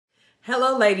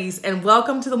Hello, ladies, and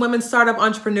welcome to the Women Startup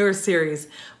Entrepreneur Series.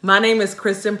 My name is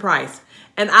Kristen Price,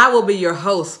 and I will be your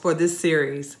host for this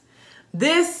series.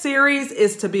 This series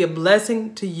is to be a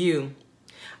blessing to you.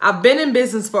 I've been in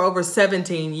business for over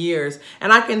 17 years,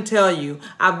 and I can tell you,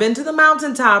 I've been to the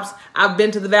mountaintops, I've been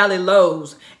to the valley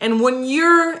lows, and when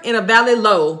you're in a valley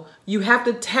low, you have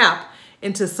to tap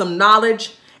into some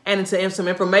knowledge and into some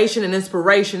information and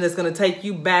inspiration that's going to take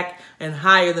you back and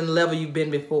higher than the level you've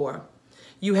been before.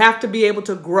 You have to be able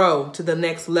to grow to the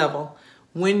next level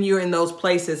when you're in those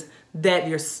places that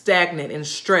you're stagnant and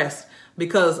stressed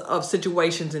because of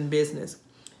situations in business.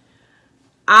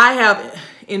 I have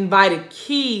invited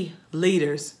key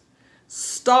leaders,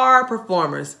 star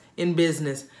performers in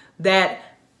business that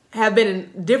have been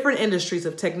in different industries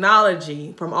of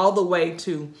technology, from all the way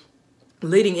to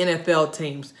leading NFL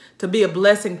teams, to be a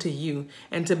blessing to you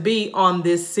and to be on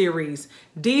this series.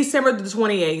 December the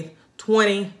 28th,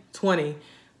 2020.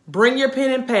 Bring your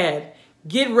pen and pad.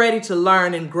 Get ready to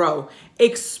learn and grow.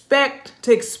 Expect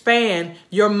to expand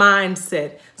your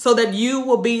mindset so that you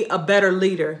will be a better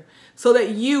leader, so that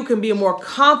you can be a more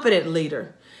confident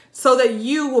leader, so that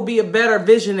you will be a better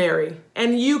visionary,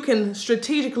 and you can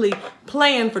strategically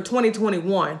plan for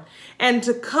 2021 and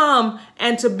to come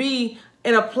and to be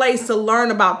in a place to learn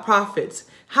about profits,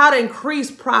 how to increase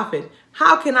profit.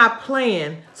 How can I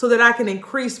plan so that I can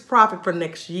increase profit for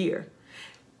next year?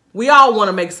 We all want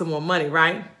to make some more money,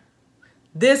 right?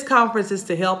 This conference is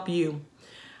to help you.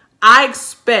 I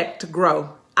expect to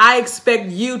grow. I expect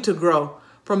you to grow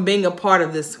from being a part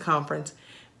of this conference.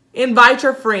 Invite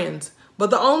your friends,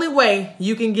 but the only way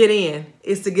you can get in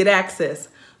is to get access.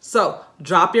 So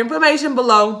drop your information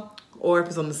below, or if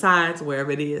it's on the sides,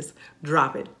 wherever it is,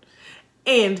 drop it.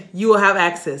 And you will have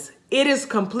access. It is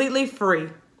completely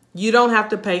free. You don't have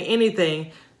to pay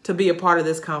anything to be a part of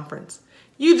this conference.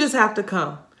 You just have to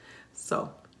come.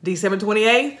 So December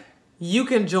 28th, you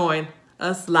can join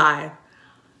us live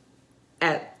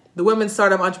at the Women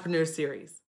Startup Entrepreneur Series.